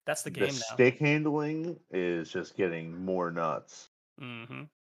That's the the game now. stick handling is just getting more nuts. Mm-hmm.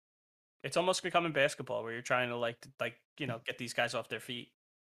 It's almost becoming basketball where you're trying to get these guys off their feet,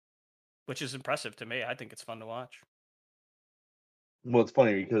 which is impressive to me. I think it's fun to watch. Well, it's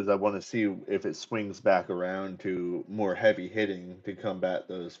funny because I want to see if it swings back around to more heavy hitting to combat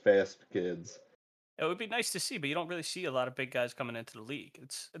those fast kids. It would be nice to see, but you don't really see a lot of big guys coming into the league.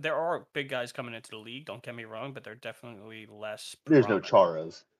 There are big guys coming into the league. Don't get me wrong, but they're definitely less There's no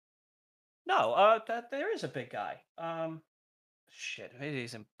prominent. Charas. No, that there is a big guy. Shit, maybe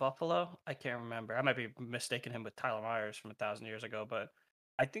he's in Buffalo. I can't remember. I might be mistaking him with Tyler Myers from 1,000 years ago, but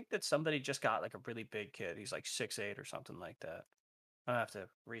I think that somebody just got like a really big kid. He's like 6'8" or something like that. I have to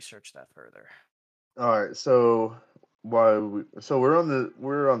research that further. All right, so we're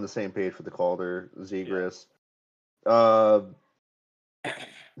on the same page for the Calder Zegras. Who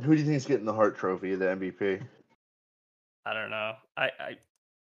do you think is getting the Hart Trophy, the MVP? I don't know.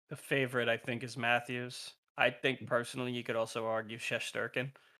 The favorite I think is Matthews. I think personally you could also argue Shesterkin.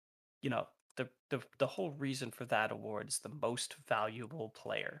 You know, the whole reason for that award is the most valuable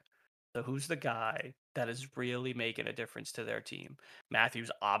player. So who's the guy that is really making a difference to their team? Matthews,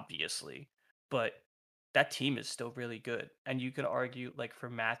 obviously, but that team is still really good. And you can argue, like for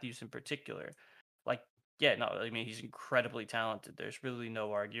Matthews in particular, like yeah, no, I mean he's incredibly talented. There's really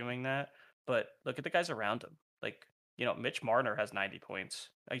no arguing that. But look at the guys around him. Like Mitch Marner has 90 points.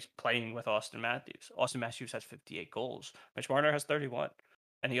 He's playing with Austin Matthews. Austin Matthews has 58 goals. Mitch Marner has 31,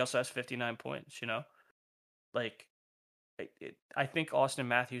 and he also has 59 points. Like I think Austin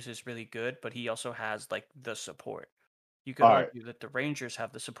Matthews is really good, but he also has like the support. You could All right, argue that the Rangers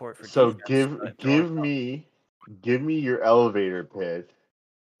have the support for so defense, but there are give me your elevator pitch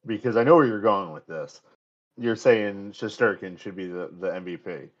because I know where you're going with this. You're saying Shesterkin should be the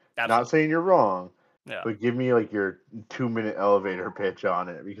MVP. Not absolutely saying you're wrong, yeah. but give me like your 2 minute elevator pitch on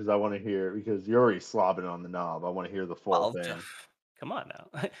it because I want to hear because you're already slobbing on the knob. I want to hear the full Well, thing. come on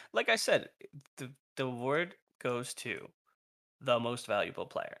now. Like I said, the award goes to the most valuable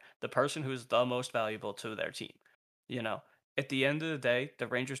player, the person who's the most valuable to their team. You know, at the end of the day, the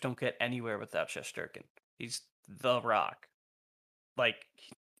Rangers don't get anywhere without Shesterkin. He's the rock. Like,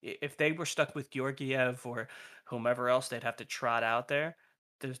 if they were stuck with Georgiev or whomever else they'd have to trot out there,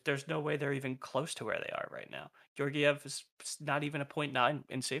 there's no way they're even close to where they are right now. Georgiev is not even a .9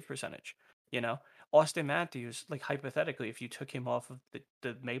 in save percentage. You know, Austin Matthews, like hypothetically, if you took him off of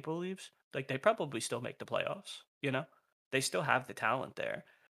the Maple Leafs, like they probably still make the playoffs. They still have the talent there.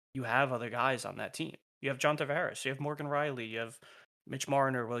 You have other guys on that team. You have John Tavares. You have Morgan Riley. You have Mitch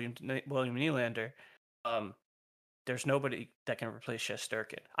Marner, William Nylander. There's nobody that can replace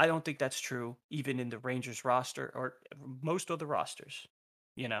Shesterkin. I don't think that's true even in the Rangers roster or most of the rosters.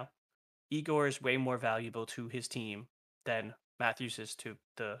 You know, Igor is way more valuable to his team than Matthews is to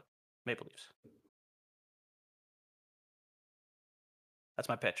the Maple Leafs. That's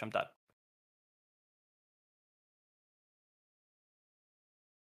my pitch. I'm done.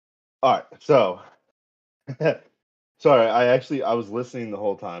 All right, so sorry, I was listening the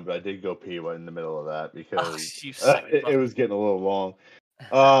whole time, but I did go pee in the middle of that because You son of it was getting a little long.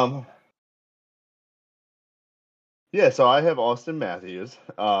 Yeah, so I have Austin Matthews.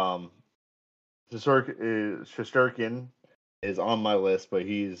 Shesterkin is on my list, but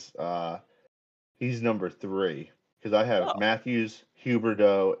he's number 3 because I have Oh, Matthews,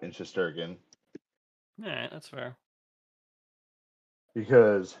 Huberdeau, and Shesterkin. all right, that's fair.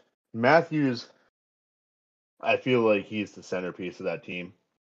 Because Matthews, I feel like he's the centerpiece of that team,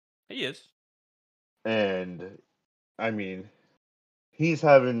 He is. and I mean, he's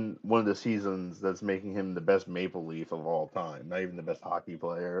having one of the seasons that's making him the best Maple Leaf of all time, not even the best hockey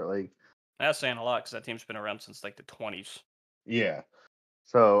player. Like, That's saying a lot because that team's been around since like the 20s. yeah.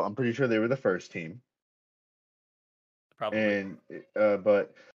 So I'm pretty sure they were the first team. Probably. And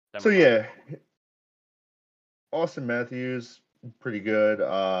but so Denver yeah, Austin Matthews pretty good.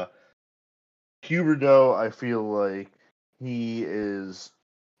 Huberdeau, I feel like he is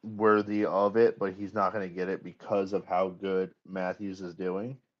worthy of it, but he's not going to get it because of how good Matthews is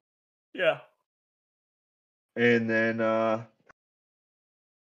doing. Yeah. And then I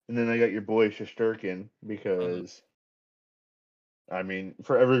got your boy Shesterkin because I mean,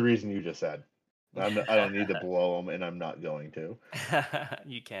 for every reason you just said. I don't need to blow him, and I'm not going to.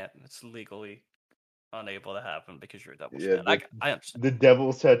 You can't. It's legally unable to happen because you're a Devils Yeah, fan. I understand. the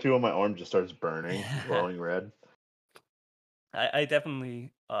Devil's tattoo on my arm just starts burning, glowing red. I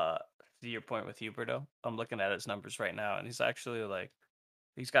definitely see your point with Huberto. I'm looking at his numbers right now, and he's actually like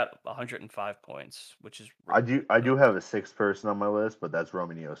He's got 105 points, which is I do have a sixth person on my list, but that's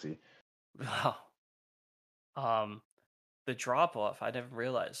Roman Yossi. The drop off, I never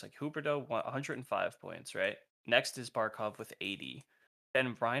realized. Like Huberdeau 105 points, right? Next is Barkov with 80,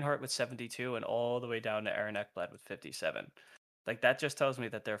 then Reinhardt with 72, and all the way down to Aaron Ekblad with 57. Like that just tells me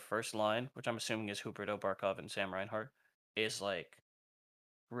that their first line, which I'm assuming is Huberdeau, Barkov, and Sam Reinhart, is like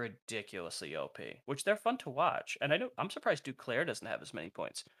ridiculously OP. Which they're fun to watch, and I'm surprised Duclair doesn't have as many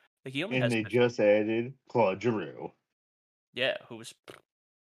points. Like he only And has they just added Claude Giroux. yeah, who was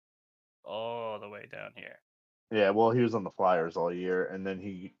all the way down here. Yeah, well, he was on the Flyers all year, and then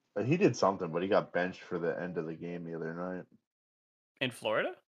he did something, but he got benched for the end of the game the other night. In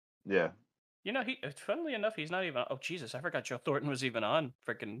Florida? Yeah. You know, funnily enough, he's not even. Oh Jesus, I forgot Joe Thornton was even on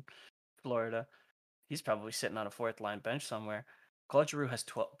freaking Florida. He's probably sitting on a fourth line bench somewhere. Claude Giroux has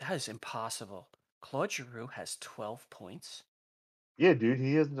 12. That is impossible. Claude Giroux has 12 points. Yeah, dude,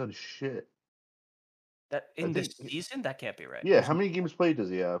 he hasn't done shit. That in this season, that can't be right. Yeah, how many games played does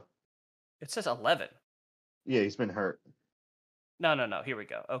he have? It says 11. Yeah, he's been hurt. No. Here we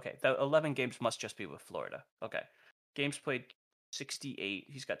go. Okay, the 11 games must just be with Florida. Okay, games played 68.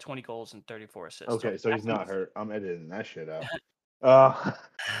 He's got 20 goals and 34 assists. Okay, so he's not hurt. I'm editing that shit out.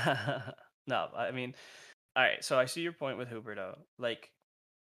 No, I mean, all right. So I see your point with Huberdeau. Like,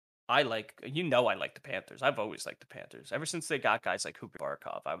 I like the Panthers. I've always liked the Panthers. Ever since they got guys like Huberdeau,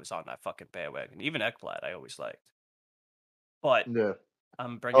 Barkov, I was on that fucking bandwagon. Even Ekblad, I always liked. But yeah.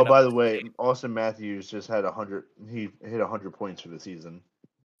 I'm bringing. Oh, by the way, Austin Matthews just had 100. He hit 100 points for the season.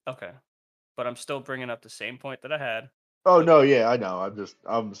 Okay, but I'm still bringing up the same point that I had. Oh no, yeah, I know.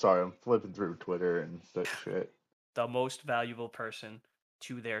 I'm sorry. I'm flipping through Twitter and shit. The most valuable person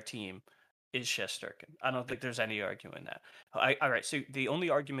to their team is Shesterkin. I don't think there's any arguing that. All right, so the only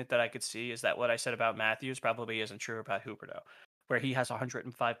argument that I could see is that what I said about Matthews probably isn't true about Huberdeau, where he has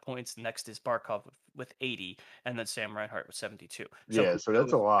 105 points. Next is Barkov with 80, and then Sam Reinhart with 72. So so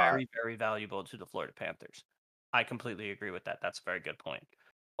that's a lot. Very, very valuable to the Florida Panthers. I completely agree with that. That's a very good point.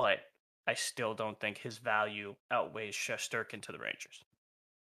 But I still don't think his value outweighs Shesterkin to the Rangers.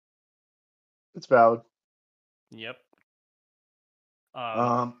 It's valid. Yep.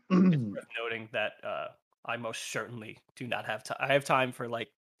 It's worth noting that I most certainly do not have time. I have time for like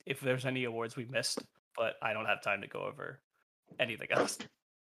if there's any awards we missed, but I don't have time to go over anything else.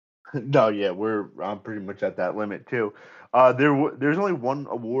 No, yeah, I'm pretty much at that limit too. There's only one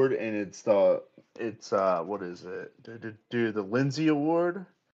award, and it's what is it? The Lindsay Award,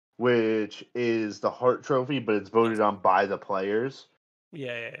 which is the Hart Trophy, but it's voted on by the players.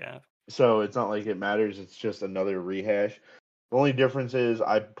 Yeah. So it's not like it matters. It's just another rehash. The only difference is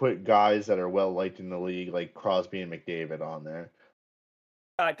I put guys that are well liked in the league, like Crosby and McDavid, on there.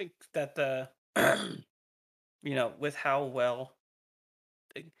 I think that with how well,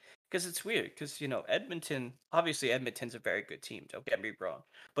 because it's weird, because Edmonton, obviously Edmonton's a very good team. Don't get me wrong,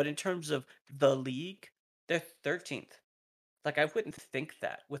 but in terms of the league, they're 13th. Like I wouldn't think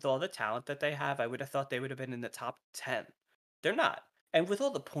that with all the talent that they have, I would have thought they would have been in the top 10. They're not, and with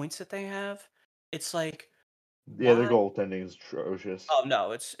all the points that they have, it's like. Yeah, their goaltending is atrocious. Oh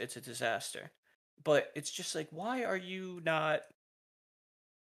no, it's a disaster. But it's just like, why are you not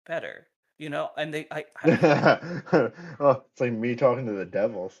better? And oh, it's like me talking to the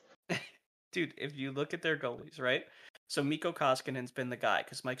Devils. Dude, if you look at their goalies, right? So Mikko Koskinen's been the guy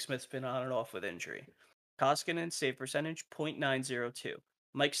because Mike Smith's been on and off with injury. Koskinen's save percentage 0.902.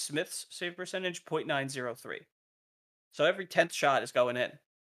 Mike Smith's save percentage 0.903. So every 10th shot is going in.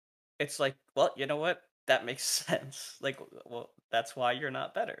 It's like, well, you know what? That makes sense. Like, well, that's why you're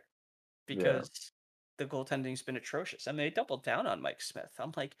not better. Because the goaltending's been atrocious. And they doubled down on Mike Smith.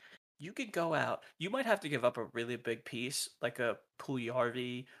 I'm like, you could go out. You might have to give up a really big piece, like a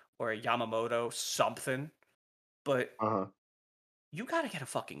Puljujarvi or a Yamamoto, something. But you got to get a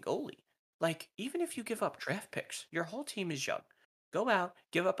fucking goalie. Like, even if you give up draft picks, your whole team is young. Go out,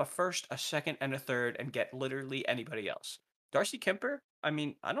 give up a first, a second, and a third, and get literally anybody else. Darcy Kemper, I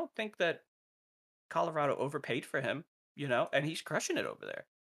mean, I don't think that Colorado overpaid for him, and he's crushing it over there.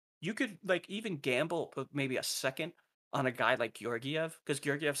 You could, like, even gamble maybe a second on a guy like Georgiev, because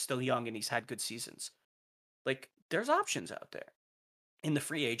Georgiev's still young and he's had good seasons. Like, there's options out there. In the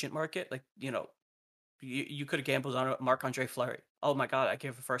free agent market, like, you could have gambled on Marc-Andre Fleury. Oh my God, I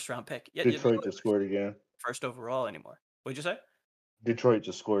gave a first-round pick. Yeah, Detroit just scored again. First overall anymore. What'd you say? Detroit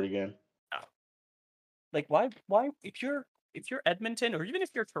just scored again. Oh. Like, why? If you're Edmonton or even if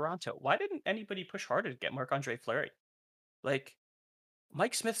you're Toronto, why didn't anybody push harder to get Marc-Andre Fleury? Like,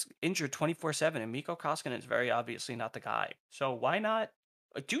 Mike Smith's injured 24/7, and Mikko Koskinen is very obviously not the guy. So why not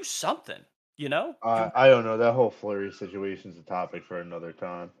do something? You know, I don't know. That whole Fleury situation is a topic for another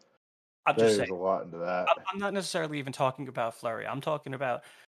time. I'm just saying. There's a lot into that. I'm not necessarily even talking about Fleury. I'm talking about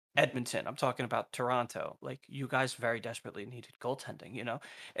Edmonton. I'm talking about Toronto. Like you guys very desperately needed goaltending, you know.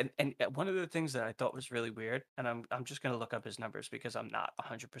 And one of the things that I thought was really weird, and I'm just gonna look up his numbers because I'm not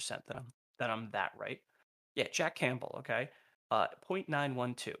 100% that I'm that right. Yeah, Jack Campbell. Okay,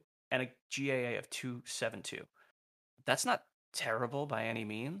 .912 and a GAA of 272. That's not terrible by any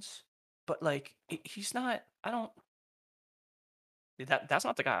means, but like he's not. I don't. That's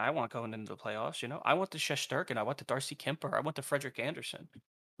not the guy I want going into the playoffs. You know, I want the Shesterkin, I want the Darcy Kemper, I want the Frederick Anderson.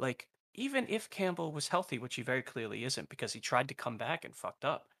 Like, even if Campbell was healthy, which he very clearly isn't, because he tried to come back and fucked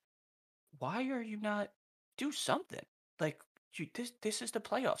up. Why are you not do something? Like, this is the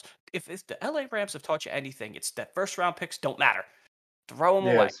playoffs. If the LA Rams have taught you anything, it's that first round picks don't matter. Throw them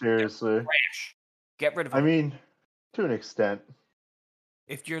Yeah, away. seriously. Trash. Get rid of I them. mean, to an extent.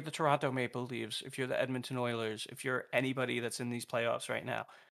 If you're the Toronto Maple Leafs, if you're the Edmonton Oilers, if you're anybody that's in these playoffs right now,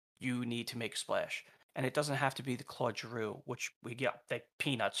 you need to make a splash. And it doesn't have to be the Claude Giroux, which we get like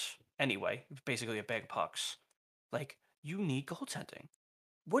peanuts anyway. It's basically a bag of pucks. Like, you need goaltending.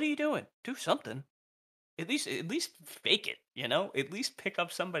 What are you doing? Do something. At least fake it, you know? At least pick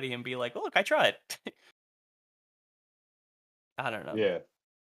up somebody and be like, look, I tried. I don't know, man. Yeah.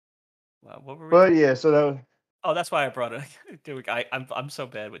 What were we But yeah, so that was, Oh, that's why I brought it. Dude, I'm so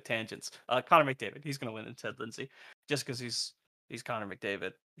bad with tangents. Connor McDavid, he's gonna win in Ted Lindsay, just because he's Connor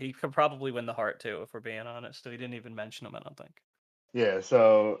McDavid. He could probably win the Hart too, if we're being honest. So he didn't even mention him. I don't think. yeah,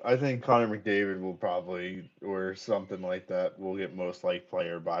 so I think Connor McDavid will probably, or something like that, will get most liked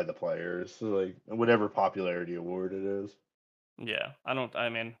player by the players, so like whatever popularity award it is. Yeah, I don't. I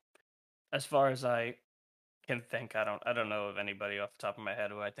mean, as far as I can think, I don't know of anybody off the top of my head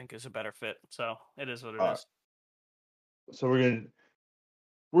who I think is a better fit. So it is what it Uh, is. so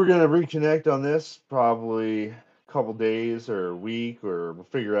we're gonna reconnect on this probably a couple days or a week, or we'll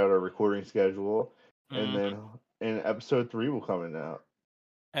figure out our recording schedule, and Mhm. then in episode 3 will coming out.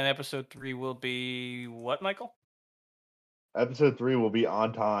 And episode 3 will be what, Michael? Episode 3 will be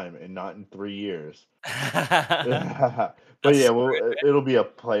on time and not in 3 years. But That's yeah, well, it'll be a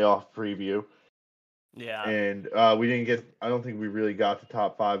playoff preview. yeah. And we didn't get. I don't think we really got the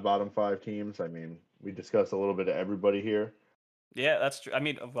top 5, bottom 5 teams. I mean, we discussed a little bit of everybody here. Yeah, that's true. I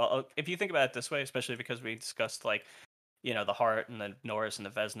mean, well, if you think about it this way, especially because we discussed like, you know, the Hart and the Norris and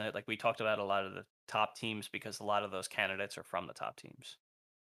the Vesna, like we talked about a lot of the top teams because a lot of those candidates are from the top teams.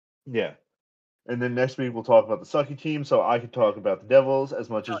 Yeah. And then next week we'll talk about the sucky team, so I could talk about the Devils as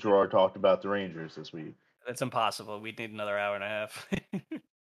much as Gerard talked about the Rangers this week. It's impossible. We'd need another hour and a half.